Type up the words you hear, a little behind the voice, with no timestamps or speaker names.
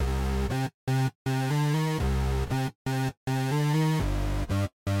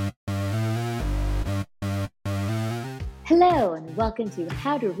Hello, and welcome to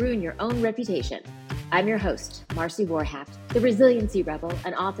How to Ruin Your Own Reputation. I'm your host, Marcy Warhaft, the resiliency rebel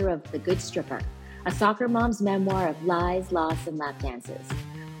and author of The Good Stripper, a soccer mom's memoir of lies, loss, and lap dances.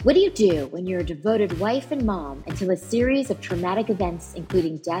 What do you do when you're a devoted wife and mom until a series of traumatic events,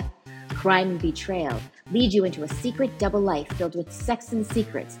 including death, crime, and betrayal, lead you into a secret double life filled with sex and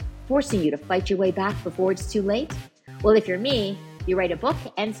secrets, forcing you to fight your way back before it's too late? Well, if you're me, you write a book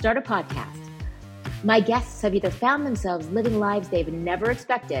and start a podcast. My guests have either found themselves living lives they've never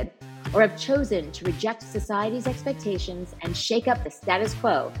expected or have chosen to reject society's expectations and shake up the status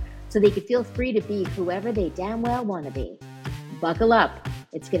quo so they could feel free to be whoever they damn well want to be. Buckle up.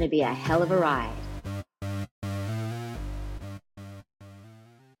 It's going to be a hell of a ride.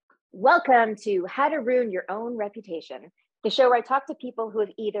 Welcome to How to Ruin Your Own Reputation, the show where I talk to people who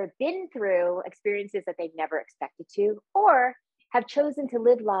have either been through experiences that they've never expected to or have chosen to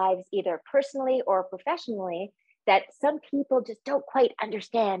live lives either personally or professionally that some people just don't quite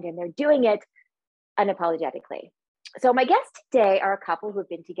understand, and they're doing it unapologetically. So my guests today are a couple who have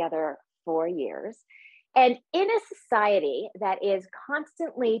been together 4 years. And in a society that is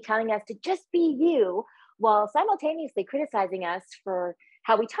constantly telling us to just be you, while simultaneously criticizing us for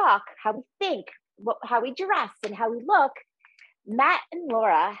how we talk, how we think, how we dress, and how we look, Matt and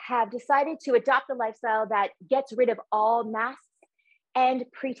Laura have decided to adopt a lifestyle that gets rid of all masks and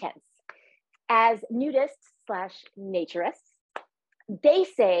pretense. As nudists/naturists, they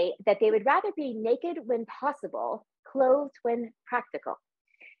say that they would rather be naked when possible, clothed when practical.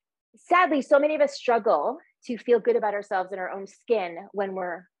 Sadly, so many of us struggle to feel good about ourselves in our own skin when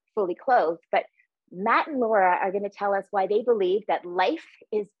we're fully clothed, but Matt and Laura are going to tell us why they believe that life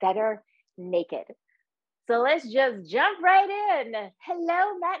is better naked. So let's just jump right in.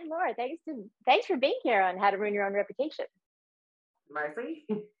 Hello, Matt and Laura. Thanks for being here on How to Ruin Your Own Reputation. Marcy,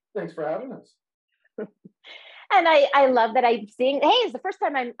 thanks for having us. And I love that I'm seeing, hey, it's the first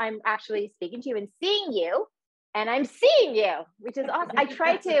time I'm actually speaking to you and seeing you, and I'm seeing you, which is awesome. I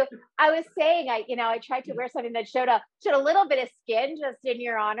tried to wear something that showed a little bit of skin just in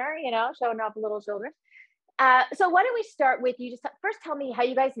your honor, showing off a little shoulder. So why don't we start with you? Just first tell me how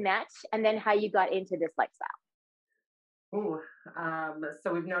you guys met and then how you got into this lifestyle.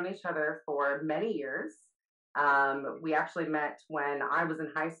 So we've known each other for many years. We actually met when I was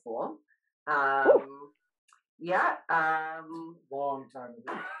in high school. Long time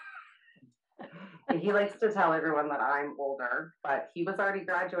ago. He likes to tell everyone that I'm older, but he was already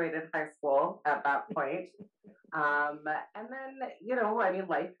graduated high school at that point. And then,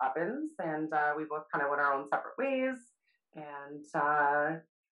 life happens, and we both kind of went our own separate ways. And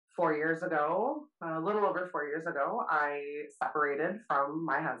 4 years ago, a little over 4 years ago, I separated from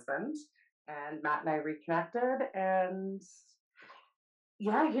my husband. And Matt and I reconnected, and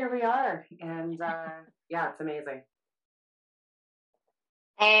here we are. And it's amazing.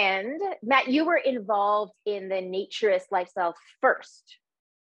 And Matt, you were involved in the naturist lifestyle first,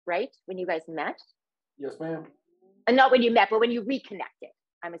 right? When you guys met? Yes, ma'am. And not when you met, but when you reconnected,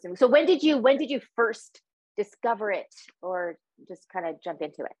 I'm assuming. So when did you first discover it, or just kind of jump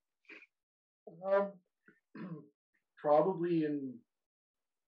into it? Probably in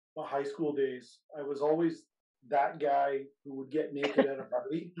my high school days. I was always that guy who would get naked at a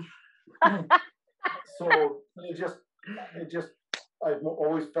party. So I've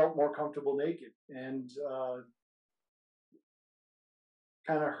always felt more comfortable naked, and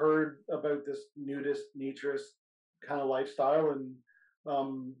kind of heard about this nudist, naturist kind of lifestyle. And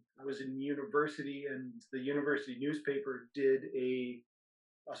I was in university, and the university newspaper did a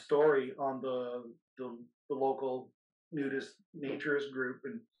story on the local nudist naturist group,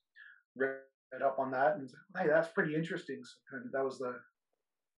 and read up on that and said, hey, that's pretty interesting. So that was the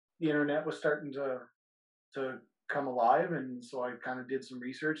internet was starting to come alive, and so I kind of did some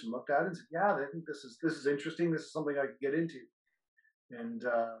research and looked at it and said, yeah, I think this is interesting. This is something I could get into. And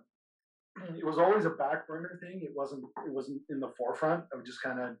it was always a back burner thing. It wasn't in the forefront. I would just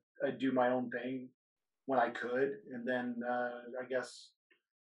I'd do my own thing when I could. And then I guess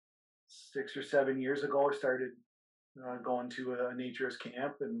 6 or 7 years ago, I started going to a naturist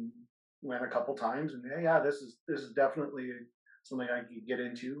camp and went a couple times, and this is definitely something I could get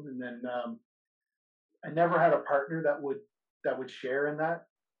into. And then I never had a partner that would share in that.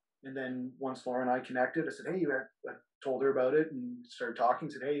 And then once Laura and I connected, I said, hey, I told her about it and started talking.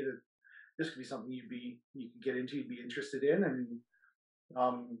 Said, hey, this could be something you could get into, you'd be interested in. And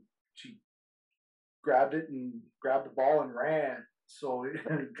she grabbed the ball and ran. So it's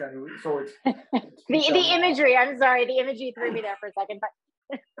the imagery. I'm sorry, the imagery threw me there for a second, but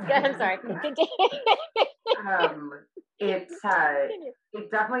I'm sorry. it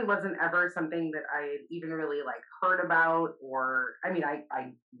definitely wasn't ever something that I had even really like heard about, or I mean,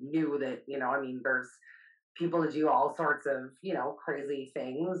 I knew that, I mean, there's people that do all sorts of, crazy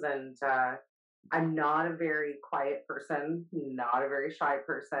things. And I'm not a very quiet person, not a very shy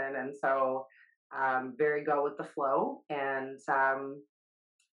person. And so very go with the flow. And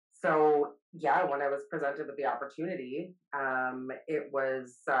so, yeah, when I was presented with the opportunity, it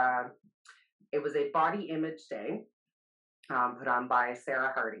was a body image day put on by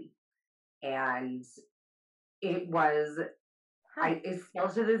Sarah Hardy. And it was, it's still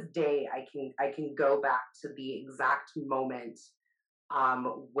to this day, I can go back to the exact moment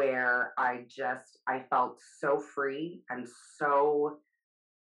where I felt so free and so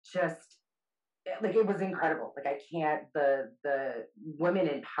just like it was incredible. Like I can't the women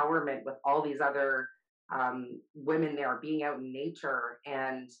empowerment with all these other women there being out in nature,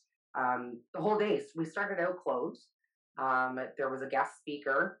 and the whole day. So we started out closed. There was a guest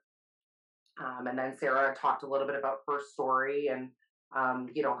speaker, and then Sarah talked a little bit about her story and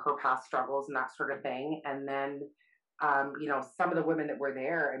her past struggles and that sort of thing. And then some of the women that were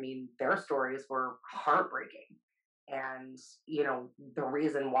there, I mean, their stories were heartbreaking. And, the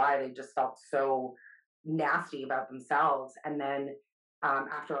reason why they just felt so nasty about themselves. And then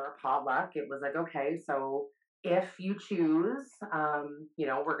after our potluck, it was like, okay, so if you choose,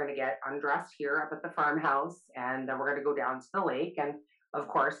 we're going to get undressed here up at the farmhouse, and then we're going to go down to the lake. And of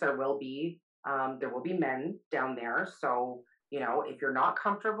course, there will be men down there. So, if you're not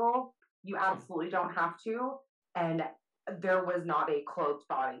comfortable, you absolutely don't have to. And there was not a clothed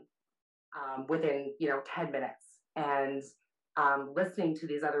body within 10 minutes. And listening to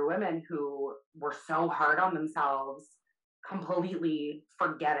these other women who were so hard on themselves, completely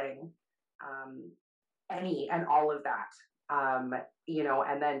forgetting any and all of that.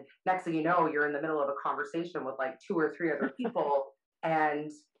 And then next thing you know, you're in the middle of a conversation with like 2 or 3 other people, and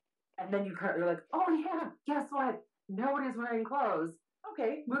then you're like, oh yeah, guess what? Nobody's wearing clothes.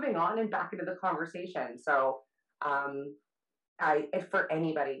 Okay, moving on and back into the conversation. So, for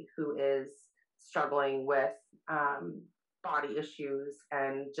anybody who is struggling with body issues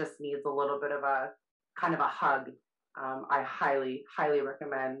and just needs a little bit of a kind of a hug, I highly, highly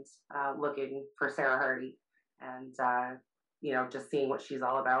recommend looking for Sarah Hardy and just seeing what she's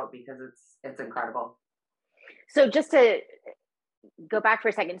all about, because it's incredible. So just to go back for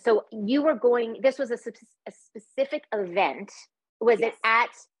a second, so you were going. This was a specific event. Was Yes. it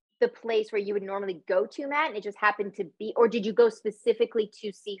at the place where you would normally go to, Matt, and it just happened to be, or did you go specifically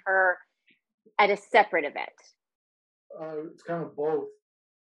to see her at a separate event? It's kind of both.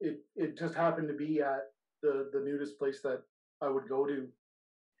 It just happened to be at the nudist place that I would go to.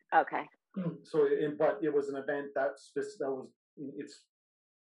 Okay. So, but it was an event that was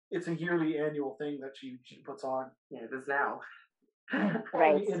it's a yearly annual thing that she puts on. Yeah, it is now.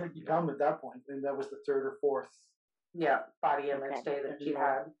 Right. It had become at that point, and that was the 3rd or 4th. Yeah, body image day that she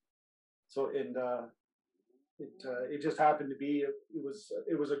had. So, and it just happened to be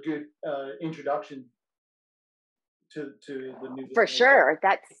it was a good introduction to the new. For sure.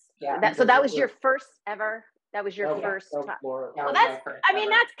 So that was your first ever. That was your that first was time. Laura. Well, that's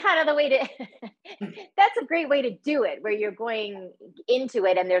kind of the way to. That's a great way to do it, where you're going into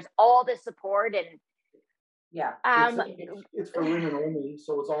it and there's all the support and. Yeah. It's for women only,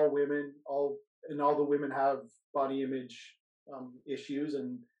 so it's all women. All the women have body image issues,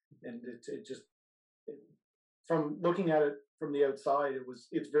 and it just from looking at it from the outside, it was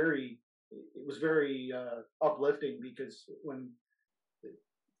very uplifting, because when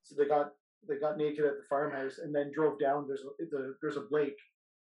they got naked at the farmhouse and then drove down. There's a lake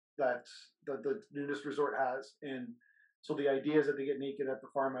that the nudist resort has, and so the idea is that they get naked at the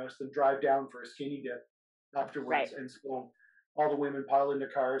farmhouse, then drive down for a skinny dip afterwards, right. And so all the women pile into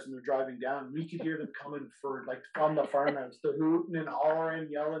cars and they're driving down. We could hear them coming from the farmhouse, the hooting and hollering,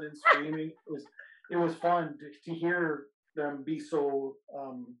 yelling and screaming. It was fun to hear them be so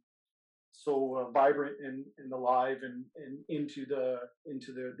vibrant and alive and into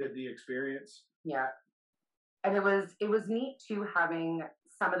the experience. Yeah, and it was neat too, having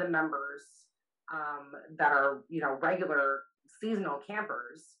some of the members that are regular seasonal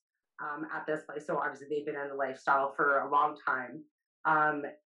campers at this place. So obviously they've been in the lifestyle for a long time,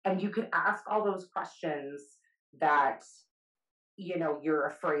 and you could ask all those questions that you're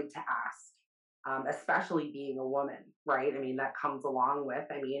afraid to ask, especially being a woman, right? I mean, that comes along with,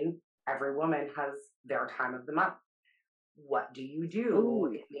 every woman has their time of the month. What do you do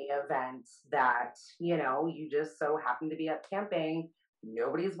in the event that, you just so happen to be up camping,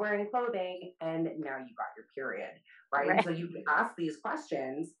 nobody's wearing clothing, and now you got your period, right? So you can ask these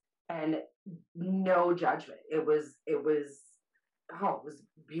questions, and no judgment. It was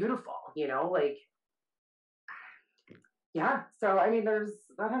beautiful, you know, like, yeah. So, I mean,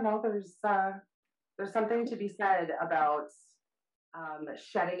 I don't know, there's something to be said about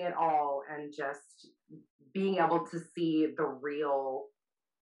shedding it all and just being able to see the real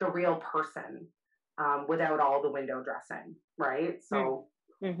person without all the window dressing, right? So,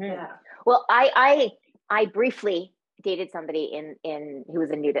 Mm-hmm. yeah. Well, I briefly dated somebody in who was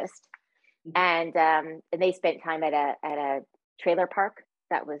a nudist, and they spent time at a trailer park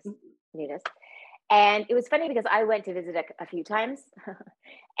that was nudist. And it was funny because I went to visit a few times,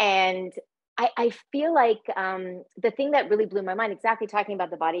 and I feel like the thing that really blew my mind, exactly talking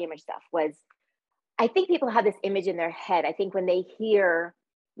about the body image stuff, was I think people have this image in their head. I think when they hear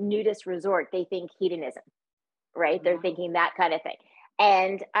nudist resort, they think hedonism, right? They're thinking that kind of thing.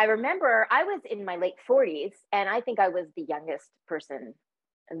 And I remember I was in my late 40s, and I think I was the youngest person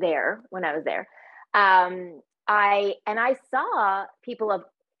there when I was there. I saw people of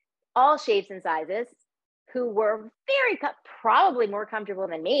all shapes and sizes who were probably more comfortable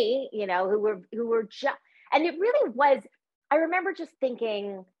than me, you know, who were just, and it really was. I remember just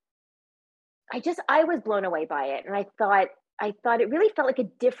thinking, I was blown away by it, and I thought it really felt like a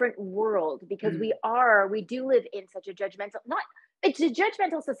different world because we do live in such a judgmental, not it's a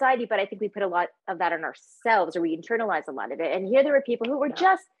judgmental society, but I think we put a lot of that on ourselves, or we internalize a lot of it. And here there were people who were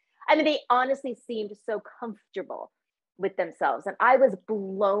just, I mean, they honestly seemed so comfortable with themselves, and I was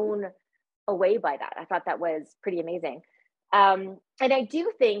blown away by that. I thought that was pretty amazing. And I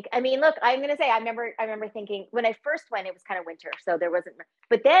do think, I mean, look, I'm going to say, I remember thinking when I first went, it was kind of winter, so there wasn't,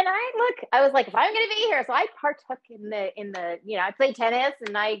 but then I was like, if I'm going to be here, so I partook in the, you know, I played tennis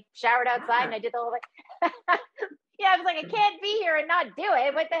and I showered outside and I did the whole, like, yeah, I was like, I can't be here and not do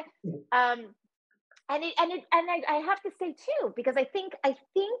it. But I have to say too, because I think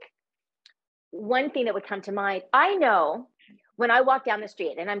one thing that would come to mind, I know when I walk down the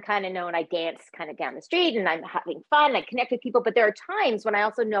street, and I'm kind of known, I dance kind of down the street and I'm having fun, I connect with people, but there are times when I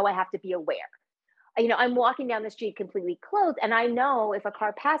also know I have to be aware. You know, I'm walking down the street completely clothed, and I know if a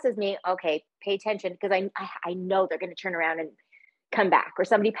car passes me, okay, pay attention, because I know they're going to turn around and come back, or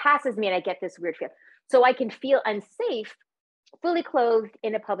somebody passes me and I get this weird feel. So I can feel unsafe, fully clothed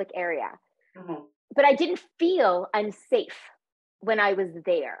in a public area. Mm-hmm. But I didn't feel unsafe when I was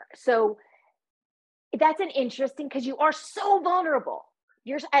there. So that's an interesting, because you are so vulnerable.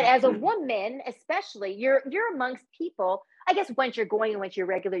 You're, as a woman, especially, you're amongst people. I guess once you're going and once you're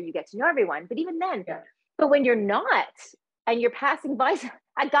regular, you get to know everyone. But even then, but when you're not, and you're passing by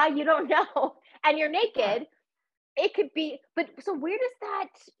a guy you don't know, and you're naked, it could be. But so where does that,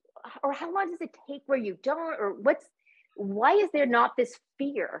 or how long does it take where you don't, or why is there not this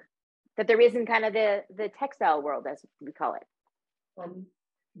fear that there is in kind of the textile world, as we call it?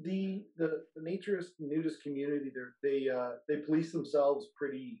 The naturist nudist community, they police themselves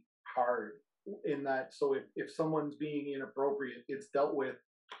pretty hard in that. So if someone's being inappropriate, it's dealt with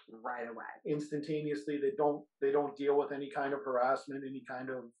right away, instantaneously. They don't deal with any kind of harassment, any kind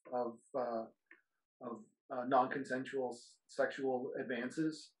of non-consensual sexual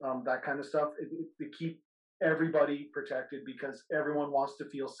advances, that kind of stuff. They keep everybody protected because everyone wants to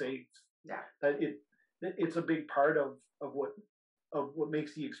feel safe. Yeah, that it's a big part of what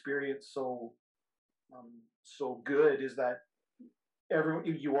makes the experience so good, is that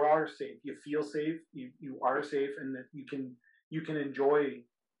you are safe, you feel safe, you are safe, and that you can enjoy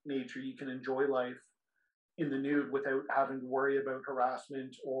nature, you can enjoy life in the nude without having to worry about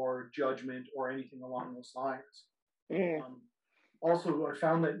harassment or judgment or anything along those lines. Also, I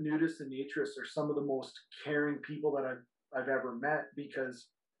found that nudists and naturists are some of the most caring people that I've ever met, because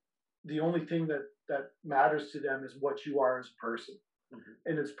the only thing that matters to them is what you are as a person. Mm-hmm.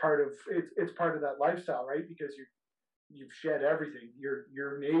 And it's part of that lifestyle, right? Because you've shed everything,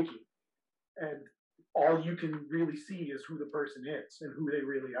 you're naked, and all you can really see is who the person is and who they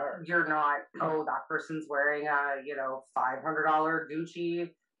really are. You're not, oh, that person's wearing a, $500 Gucci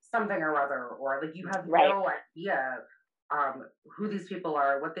something or other, or like you have no idea who these people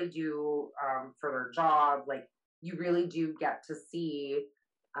are, what they do for their job. Like, you really do get to see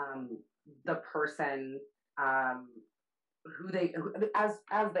the person as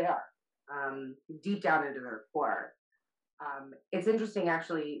they are, deep down into their core. It's interesting,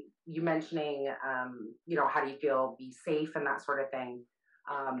 actually, you mentioning, how do you feel, be safe and that sort of thing.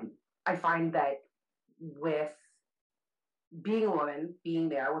 I find that with being a woman, being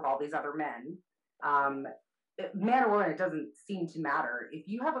there with all these other men, man or woman, it doesn't seem to matter. If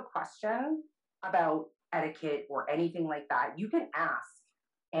you have a question about etiquette or anything like that, you can ask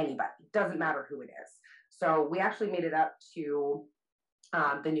anybody. It doesn't matter who it is. So we actually made it up to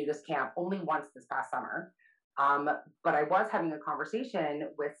the nudist camp only once this past summer. But I was having a conversation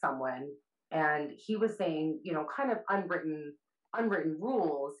with someone, and he was saying, kind of unwritten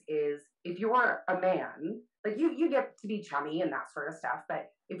rules is if you're a man, like you get to be chummy and that sort of stuff,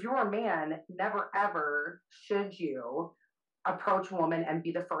 but if you're a man, never ever should you approach a woman and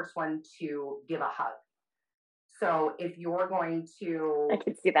be the first one to give a hug. So if you're going to, I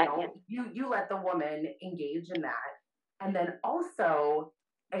can see that. You let the woman engage in that, and then also,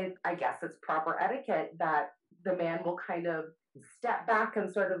 I guess it's proper etiquette that the man will kind of step back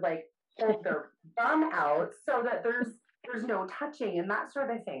and sort of like hold their thumb out so that there's no touching and that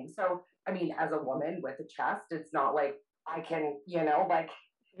sort of thing. So I mean, as a woman with a chest, it's not like I can, like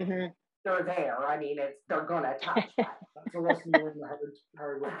they're there. I mean, they're gonna touch. That's a lesson you learn the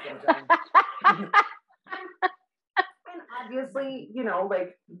hard way sometimes. And obviously,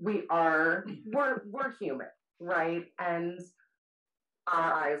 like we're human, right? And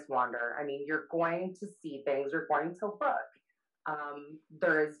our eyes wander. I mean, you're going to see things, you're going to look.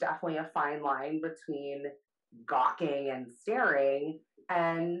 There is definitely a fine line between gawking and staring.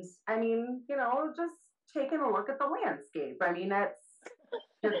 And I mean, just taking a look at the landscape. I mean,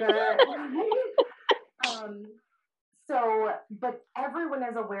 you're gonna, but everyone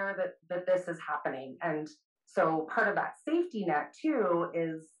is aware that this is happening. And so part of that safety net too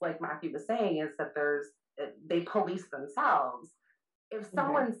is, like Matthew was saying, is that they police themselves. If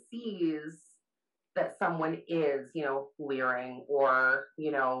someone sees that someone is, leering or,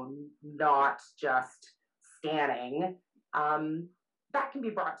 not just scanning, that can be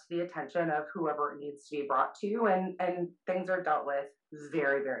brought to the attention of whoever it needs to be brought to, and things are dealt with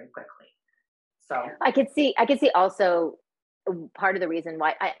very, very quickly. So I could see also part of the reason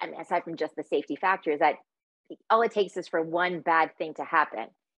why, I mean, aside from just the safety factor, is that all it takes is for one bad thing to happen,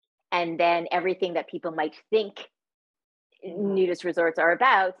 and then everything that people might think nudist resorts are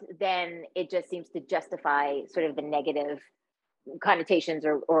about, then it just seems to justify sort of the negative connotations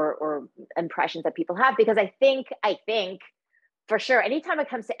or impressions that people have. Because I think for sure, anytime it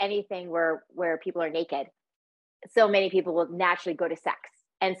comes to anything where people are naked, so many people will naturally go to sex,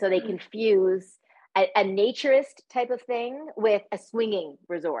 and so they confuse a naturist type of thing with a swinging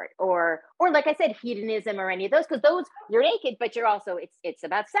resort, or like I said, hedonism, or any of those, because those, you're naked, but you're also, it's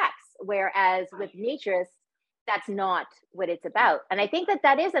about sex. Whereas with naturists, that's not what it's about. And I think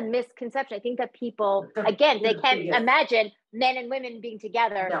that is a misconception. I think that people, again, they can't imagine men and women being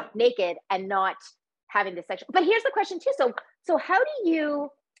together naked and not having the sexual. But here's the question too. So how do you,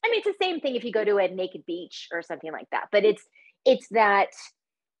 I mean, it's the same thing if you go to a naked beach or something like that, but it's that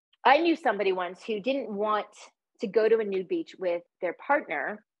I knew somebody once who didn't want to go to a nude beach with their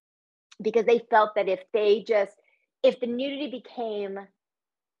partner because they felt that if the nudity became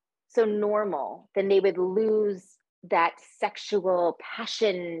so normal, then they would lose that sexual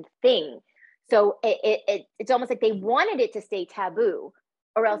passion thing. So it's almost like they wanted it to stay taboo,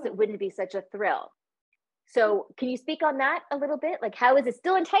 or else it wouldn't be such a thrill. So can you speak on that a little bit? Like, how is it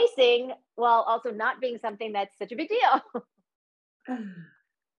still enticing while also not being something that's such a big deal?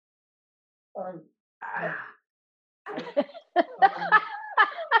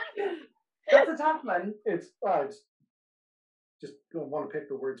 That's a tough one. It's just don't want to pick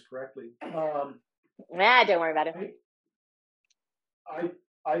the words correctly. Don't worry about it.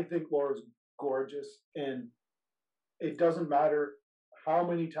 I think Laura's gorgeous, and it doesn't matter how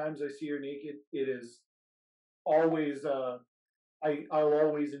many times I see her naked. It is always I'll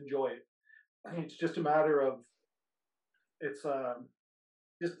always enjoy it. It's just a matter of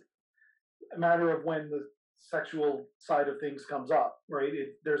just a matter of when the sexual side of things comes up, right?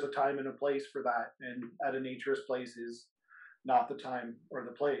 There's a time and a place for that, and at a naturist place is not the time or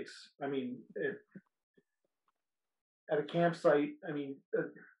the place. I mean, at a campsite, I mean,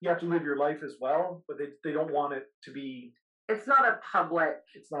 you have to live your life as well, but they don't want it to be. It's not a public.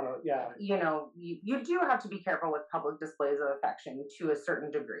 It's not a, yeah. You do have to be careful with public displays of affection to a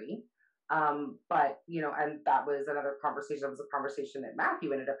certain degree. But, and that was another conversation. That was a conversation that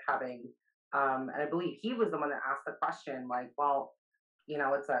Matthew ended up having. And I believe he was the one that asked the question, like, well,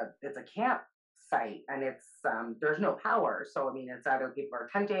 it's a campsite, and it's, there's no power. So, I mean, it's either people are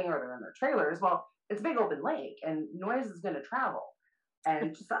tenting or they're in their trailers. Well, it's a big open lake, and noise is going to travel.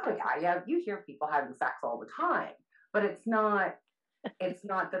 And just, you hear people having sex all the time, but it's not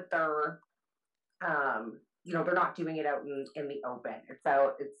that they're, they're not doing it out in the open.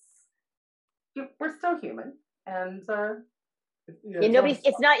 We're still human, and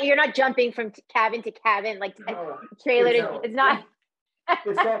you're not jumping from cabin to cabin, like trailer to, it's not.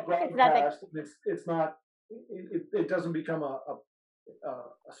 It's not broadcast. It doesn't become a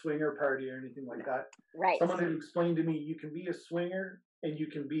swinger party or anything like that. Right. Someone had explained to me, you can be a swinger and you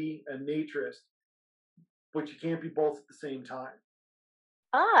can be a naturist, but you can't be both at the same time.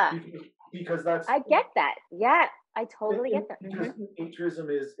 Because that's, I get that. Yeah, I totally get that. Because naturism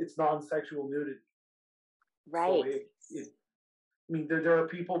it's non-sexual nudity. Right. So I mean, there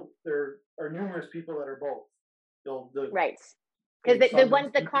are numerous people that are both. Right. Because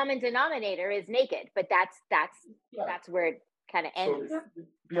the common denominator is naked, but that's where it kind of ends. So,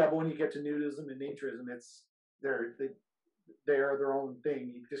 but when you get to nudism and naturism, they are their own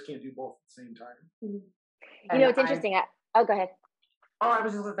thing. You just can't do both at the same time. You know, it's interesting. Go ahead. Oh, I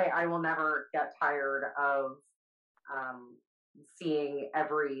was just going to say, I will never get tired of seeing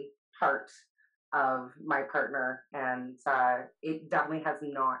every part of my partner, and it definitely has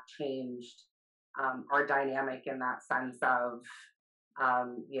not changed our dynamic in that sense of,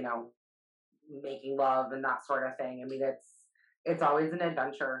 you know, making love and that sort of thing. I mean, it's always an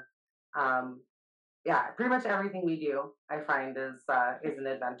adventure. Yeah, pretty much everything we do, I find, is an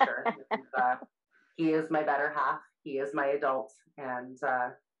adventure. He is my better half. He is my adult, and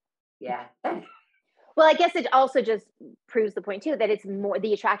yeah. Well, I guess it also just proves the point too that it's more,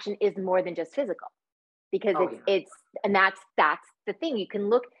 the attraction is more than just physical, because it's and that's the thing. You can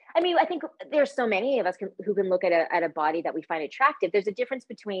look. I mean, I think there's so many of us who can look at a body that we find attractive. There's a difference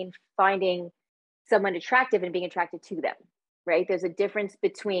between finding someone attractive and being attracted to them, right? There's a difference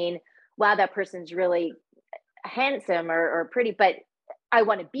between, wow, that person's really handsome or pretty, but I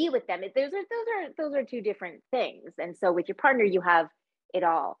want to be with them. Those are two different things. And so with your partner, you have it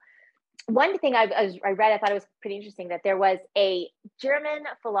all. One thing I read, I thought it was pretty interesting, that there was a German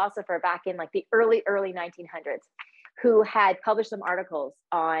philosopher back in like the early 1900s who had published some articles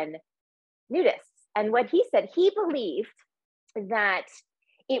on nudists. And what he said, he believed that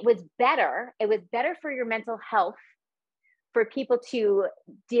it was better for your mental health for people to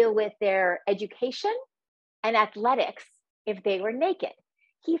deal with their education and athletics if they were naked.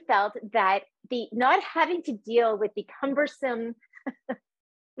 He felt that the not having to deal with the cumbersome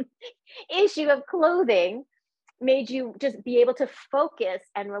issue of clothing made you just be able to focus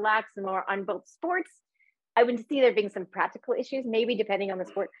and relax more on both sports. I would see there being some practical issues, maybe depending on the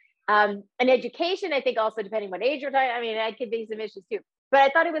sport. And education, I think also depending what age you're talking, I mean, that could be some issues too. But I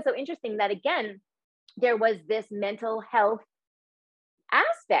thought it was so interesting that, again, there was this mental health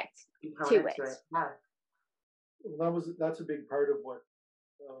aspect to it. Yeah. Well, that's a big part of what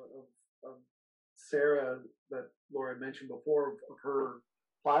of Sarah, that Laura mentioned before, of her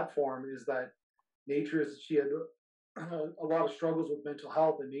platform, is that she had a lot of struggles with mental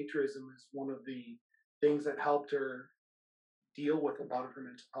health, and naturism is one of the things that helped her deal with a lot of her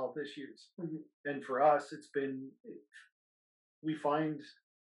mental health issues. And for us, we find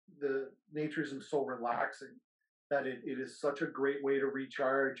the naturism so relaxing that it is such a great way to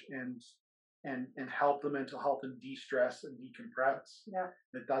recharge and help the mental health and de-stress and decompress. Yeah.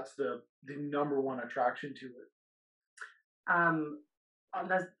 That's the number one attraction to it. On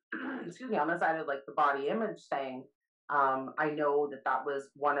this, on the side of like the body image thing, I know that was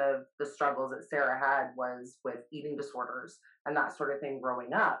one of the struggles that Sarah had, was with eating disorders and that sort of thing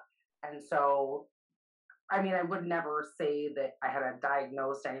growing up. And so, I mean, I would never say that I had a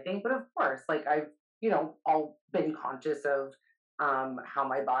diagnosed anything, but of course, like I've, all been conscious of how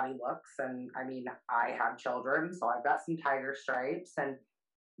my body looks. And I mean, I have children, so I've got some tiger stripes. And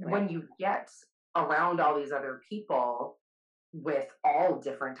when you get around all these other people with all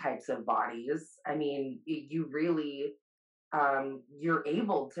different types of bodies, I mean, you really, you're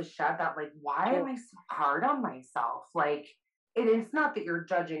able to shed that, like, why am I so hard on myself? Like, it's not that you're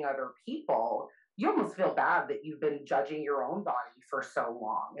judging other people. You almost feel bad that you've been judging your own body for so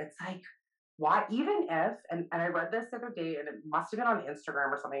long. It's like, why, even if, and I read this the other day, and it must have been on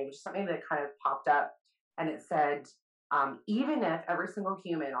Instagram or something, it was just something that kind of popped up, and it said, even if every single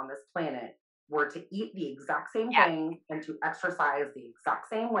human on this planet were to eat the exact same thing and to exercise the exact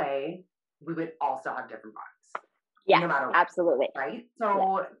same way, we would all still have different bodies. Yeah, no matter what, absolutely. Right?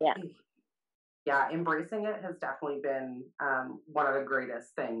 So, embracing it has definitely been one of the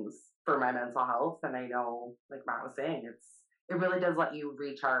greatest things for my mental health. And I know, like Matt was saying, it really does let you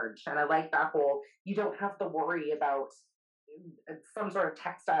recharge. And I like that whole, you don't have to worry about some sort of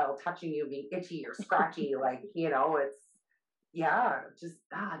textile touching you, being itchy or scratchy. Like, it's, just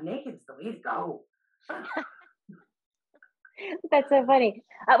naked's the way to go. That's so funny.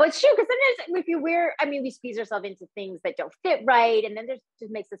 Well, it's true, because sometimes if you wear, I mean, we squeeze ourselves into things that don't fit right, and then there's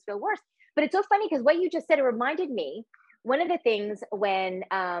just makes us feel worse. But it's so funny, because what you just said, it reminded me, one of the things when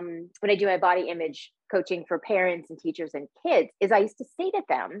I do my body image coaching for parents and teachers and kids, is I used to say to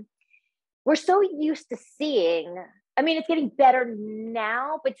them, we're so used to seeing, I mean, it's getting better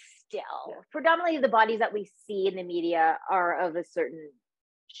now, but still, predominantly the bodies that we see in the media are of a certain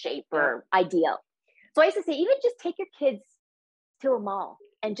shape or ideal. So I used to say, even just take your kids to a mall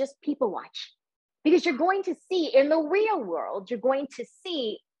and just people watch, because you're going to see in the real world, you're going to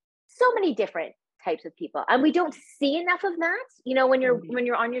see so many different types of people, and we don't see enough of that. You know, when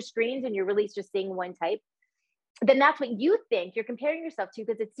you're on your screens and you're really just seeing one type, then that's what you think you're comparing yourself to,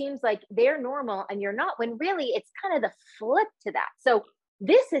 because it seems like they're normal and you're not, when really it's kind of the flip to that. So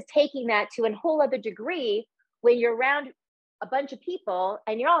this is taking that to a whole other degree when you're around a bunch of people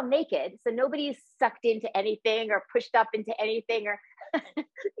and you're all naked. So nobody's sucked into anything or pushed up into anything, or,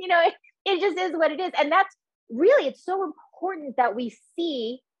 you know, it just is what it is. And that's really, it's so important that we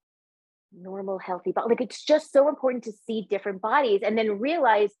see normal, healthy bodies. Like, it's just so important to see different bodies and then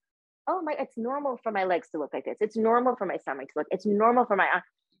realize, oh my, it's normal for my legs to look like this. It's normal for my stomach to look, it's normal for my,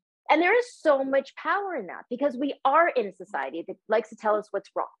 and there is so much power in that, because we are in a society that likes to tell us what's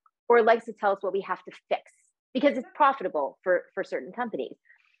wrong, or likes to tell us what we have to fix, because it's profitable for certain companies.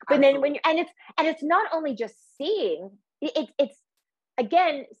 But Absolutely. Then when you, and it's not only just seeing, it's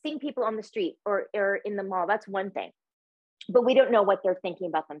again, seeing people on the street or in the mall, that's one thing, but we don't know what they're thinking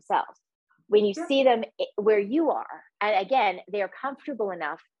about themselves. When you see them where you are, and again, they are comfortable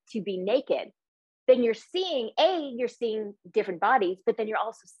enough to be naked, then you're seeing different bodies, but then you're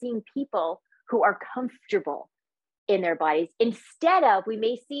also seeing people who are comfortable in their bodies, instead of, we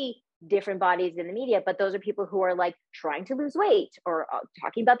may see different bodies in the media, but those are people who are like trying to lose weight or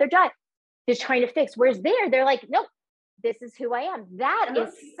talking about their diet, just trying to fix. Whereas they're like, nope, this is who I am. That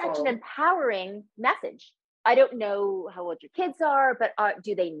is such an empowering message. I don't know how old your kids are, but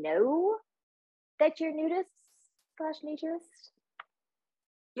do they know that you're nudist/naturist?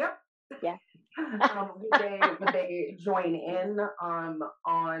 Yep. Yeah. Would they join in on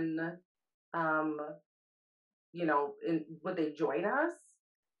you know, would they join us?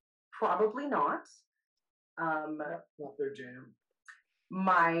 Probably not. Not their jam.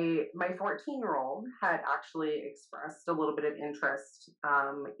 My 14-year-old had actually expressed a little bit of interest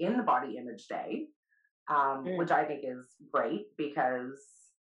in the Body Image Day, which I think is great, because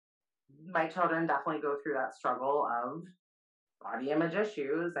my children definitely go through that struggle of body image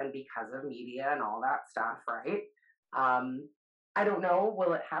issues, and because of media and all that stuff, right? I don't know,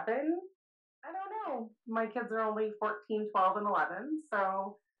 will it happen? I don't know. My kids are only 14, 12, and 11,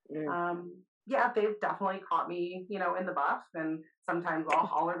 so yeah, they've definitely caught me, you know, in the buff, and sometimes I'll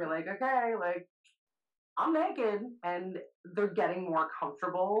holler, be like, okay, like, I'm naked, and they're getting more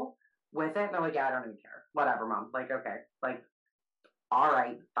comfortable with it, and they're like, yeah, I don't even care, whatever, mom, like, okay, like, all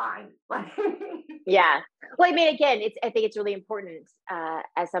right, fine. Yeah. Well, I mean, again, I think it's really important,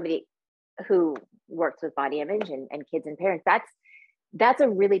 as somebody who works with body image and kids and parents, that's a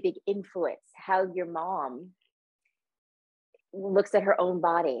really big influence. How your mom looks at her own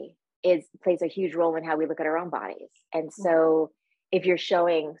body plays a huge role in how we look at our own bodies. And so if you're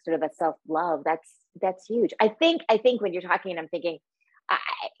showing sort of a self-love, that's huge. I think when you're talking, and I'm thinking,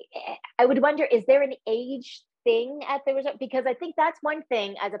 I would wonder, is there an age thing at the result? Because I think that's one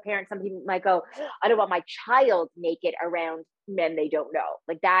thing as a parent, some people might go, I don't want my child naked around men they don't know.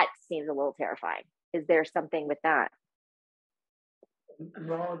 Like, that seems a little terrifying. Is there something with that?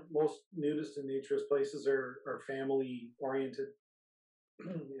 No, most nudist and naturist places are family oriented.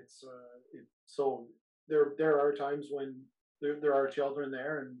 It's so there are times when there are children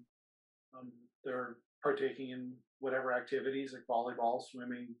there, and they're partaking in whatever activities like volleyball,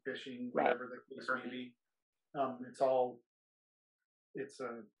 swimming, fishing, whatever the case may be. It's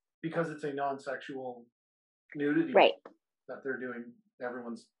because it's a non-sexual nudity that they're doing,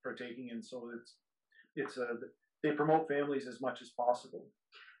 everyone's partaking in, so it's they promote families as much as possible.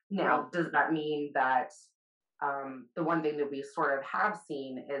 Now, does that mean that the one thing that we sort of have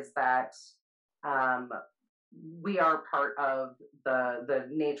seen is that we are part of the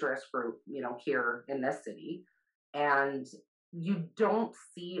naturist group, you know, here in this city, and you don't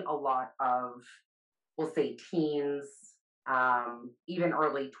see a lot of, we'll say, teens, even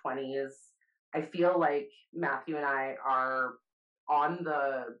early 20s. I feel like Matthew and I are on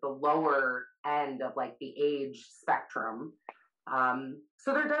the lower end of like the age spectrum.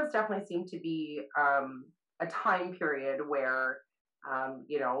 So there does definitely seem to be a time period where,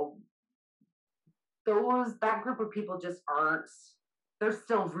 you know, that group of people just aren't, they're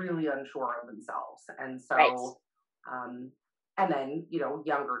still really unsure of themselves. And so, and then, you know,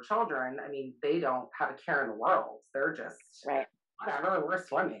 younger children, I mean, they don't have a care in the world. They're just, whatever, we're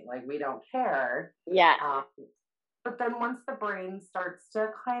swimming, like, we don't care. Yeah. But then once the brain starts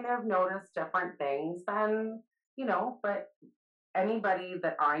to kind of notice different things, then, you know, but anybody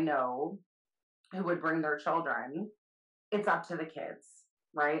that I know who would bring their children it's up to the kids,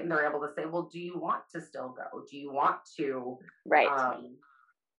 right? And they're able to say, well, do you want to still go? Do you want to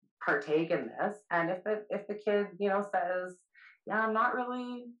partake in this? And if the kid, says, yeah, I'm not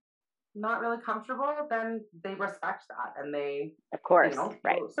really comfortable, then they respect that, and they, of course,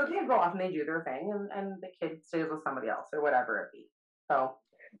 right. So they go off and they do their thing, and the kid stays with somebody else or whatever it be. So,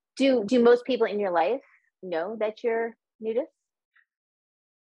 do most people in your life know that you're nudist?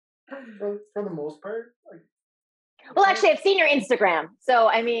 For the most part, well, actually, I've seen your Instagram, so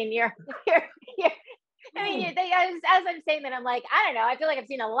I mean, you're I mean, as I'm saying that, I'm like, I don't know, I feel like I've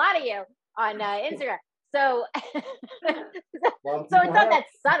seen a lot of you on Instagram. So, so it's not that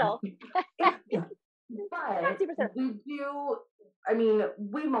subtle. But we do, I mean,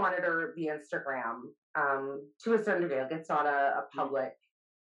 we monitor the Instagram to a certain degree. Like, it's not a public.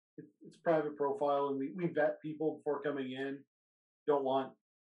 It's a private profile, and we vet people before coming in. Don't want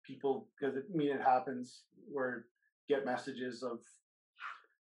people, because it happens where get messages of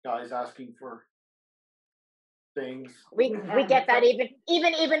guys asking for things. We get that even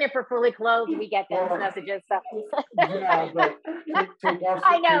if we're fully clothed, we get those messages. So. Yeah, but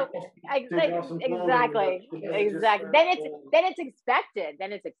I know exactly. Then it's expected.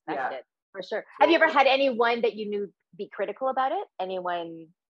 Yeah. For sure. Have you ever had anyone that you knew be critical about it? Anyone,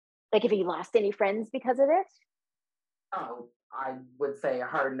 like, if you lost any friends because of it? Oh, I would say a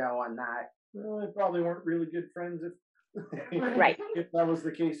hard no on that. Well, they probably weren't really good friends right. if that was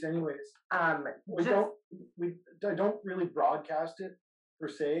the case anyways. I don't really broadcast it per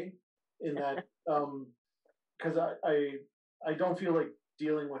se, in that because I don't feel like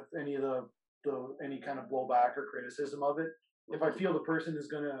dealing with any of any kind of blowback or criticism of it. If I feel the person is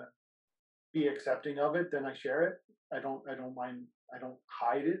gonna be accepting of it, then I share it. I don't mind. I don't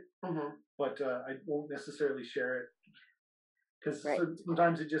hide it, but I won't necessarily share it, because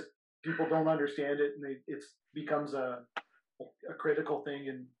sometimes people don't understand it, and it becomes a critical thing,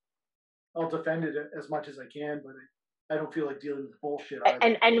 and I'll defend it as much as I can, but I don't feel like dealing with bullshit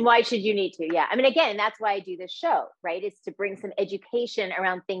either. And why should you need to? Yeah, I mean, again, that's why I do this show, right? It's to bring some education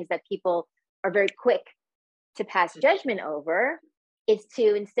around things that people are very quick to pass judgment over. It's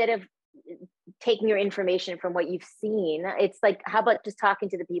to, instead of taking your information from what you've seen, it's like, how about just talking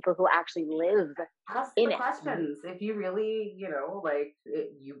to the people who actually live ask in the it? Questions. If you really, you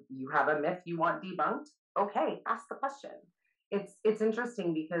have a myth you want debunked, okay, ask the question. It's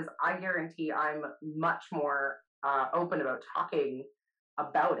interesting, because I guarantee I'm much more open about talking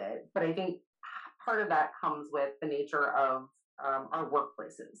about it, but I think part of that comes with the nature of our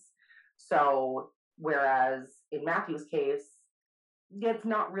workplaces. So whereas in Matthew's case, it's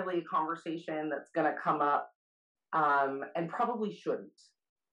not really a conversation that's going to come up, and probably shouldn't.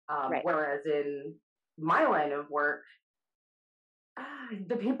 Whereas in my line of work,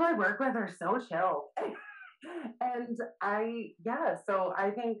 the people I work with are so chill. And so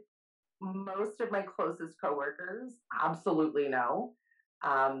I think most of my closest coworkers absolutely know.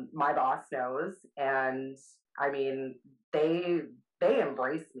 My boss knows, and I mean, they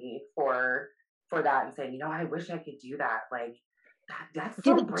embrace me for that, and say, I wish I could do that. Like, that's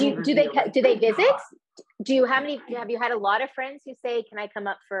so brave. Do they visit? Have you had a lot of friends who say, can I come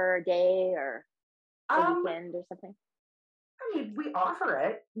up for a day or a weekend or something? I mean, we offer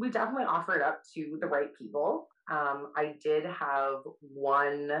it. We definitely offer it up to the right people. I did have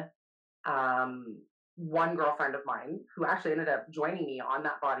one girlfriend of mine who actually ended up joining me on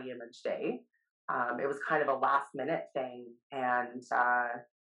that body image day. It was kind of a last minute thing. And I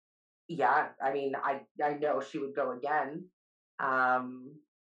mean, I know she would go again.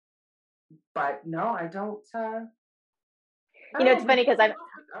 But no, I don't. It's funny, because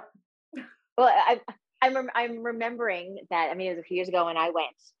I'm remembering that. I mean, it was a few years ago when I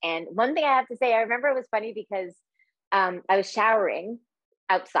went, and one thing I have to say, I remember it was funny because I was showering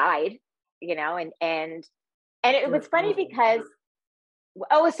outside, and it was funny because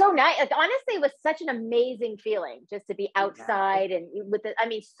it was so nice. Like, honestly, it was such an amazing feeling just to be outside and it was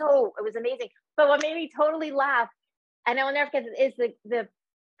amazing. But what made me totally laugh, and I will never forget, is the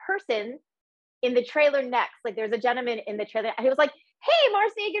person in the trailer next. Like, there's a gentleman in the trailer, and he was like, "Hey,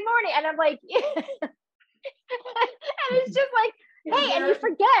 Marcy, good morning," and I'm like, yeah. And it's just like, hey, and you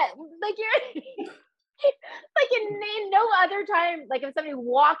forget, like, you're like, in no other time, like, if somebody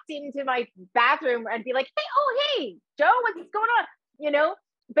walked into my bathroom, I'd be like, hey, Joe, what's going on?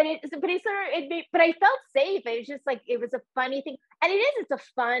 But I felt safe. It was just like, it was a funny thing, and it's a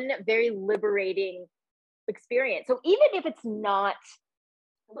fun, very liberating experience. So even if it's not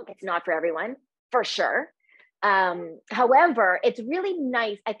for everyone, for sure. However, it's really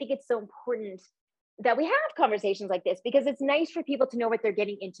nice. I think it's so important that we have conversations like this, because it's nice for people to know what they're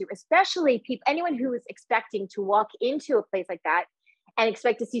getting into, especially anyone who is expecting to walk into a place like that and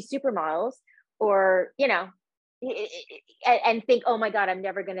expect to see supermodels, or, and think, oh my God, I'm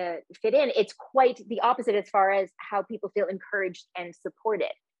never going to fit in. It's quite the opposite as far as how people feel encouraged and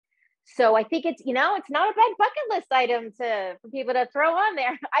supported. So I think it's not a bad bucket list item for people to throw on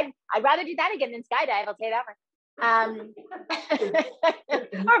there. I'd rather do that again than skydive. I'll tell you that much.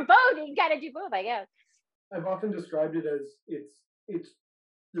 Or both. You gotta do both, I guess. I've often described it as it's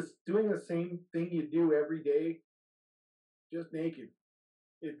just doing the same thing you do every day, just naked.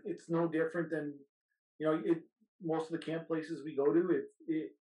 It's no different than most of the camp places we go to.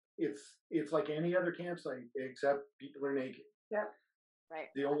 It's like any other campsite, except people are naked. Yeah. Right.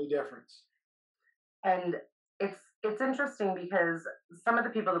 The only difference. And it's interesting because some of the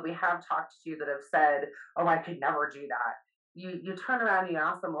people that we have talked to that have said, "Oh, I could never do that." You turn around and you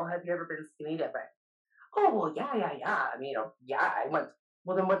ask them, "Well, have you ever been skinny dipping?" "Oh, well, yeah. I mean, yeah, I went."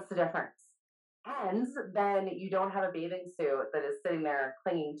 "Well, then what's the difference?" And then you don't have a bathing suit that is sitting there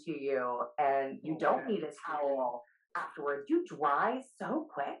clinging to you, and you don't need a towel afterwards. You dry so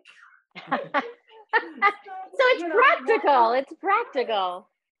quick. So it's practical. It's practical.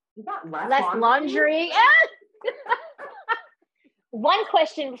 You got less laundry. One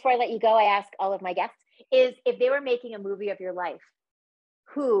question before I let you go, I ask all of my guests, is if they were making a movie of your life,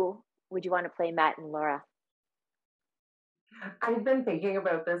 who would you want to play Matt and Laura? I've been thinking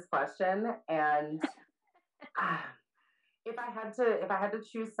about this question, and if I had to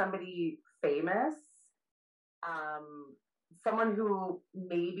choose somebody famous, someone who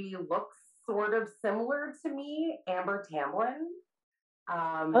maybe looks sort of similar to me, Amber Tamblyn.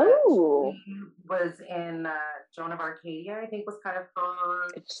 She was in Joan of Arcadia, I think was kind of her.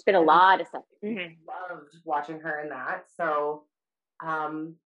 It's been a lot of stuff. Mm-hmm. Loved watching her in that. So,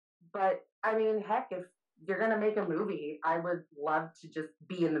 but I mean, heck, if you're going to make a movie, I would love to just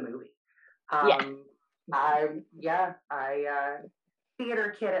be in the movie. I theater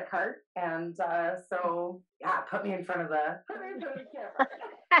kid at heart, and so put me in front of the camera.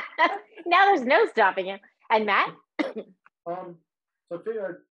 Now there's no stopping you. And Matt? So I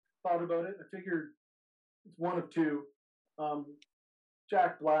thought about it. I figured it's one of two.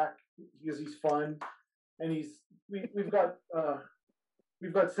 Jack Black, because he's fun, and we've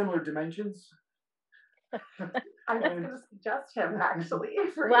got similar dimensions. I was going to suggest him actually.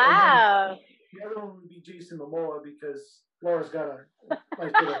 Wow. The other one would be Jason Momoa, because Laura's got a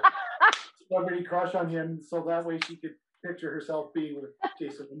nice little celebrity crush on him, so that way she could picture herself being with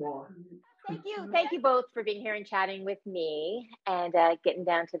Jason Momoa. Thank you both for being here and chatting with me and getting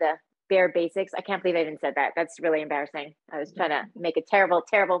down to the bare basics. I can't believe I even said that. That's really embarrassing. I was trying to make a terrible,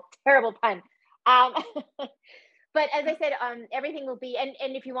 terrible, terrible pun. But as I said, everything will be, and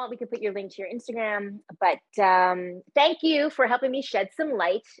if you want, we can put your link to your Instagram. But thank you for helping me shed some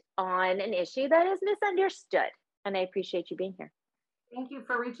light on an issue that is misunderstood. And I appreciate you being here. Thank you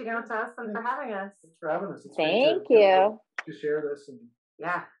for reaching out to us and for having us. Thanks for having us. It's Thank you. To share this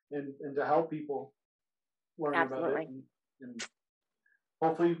and to help people learn about it, and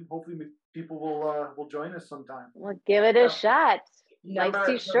hopefully people will join us sometime. We'll give it a shot. Life's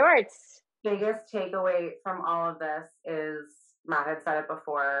too short. Biggest takeaway from all of this is, Matt had said it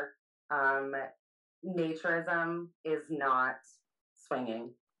before, naturism is not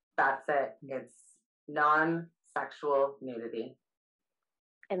swinging. That's it. It's non-sexual nudity.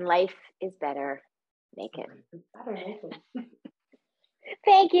 And life is better naked. Better naked.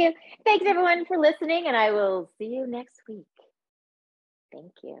 Thank you. Thanks everyone for listening, and I will see you next week.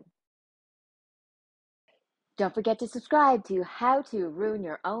 Thank you. Don't forget to subscribe to How to Ruin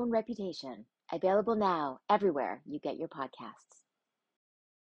Your Own Reputation. Available now everywhere you get your podcasts.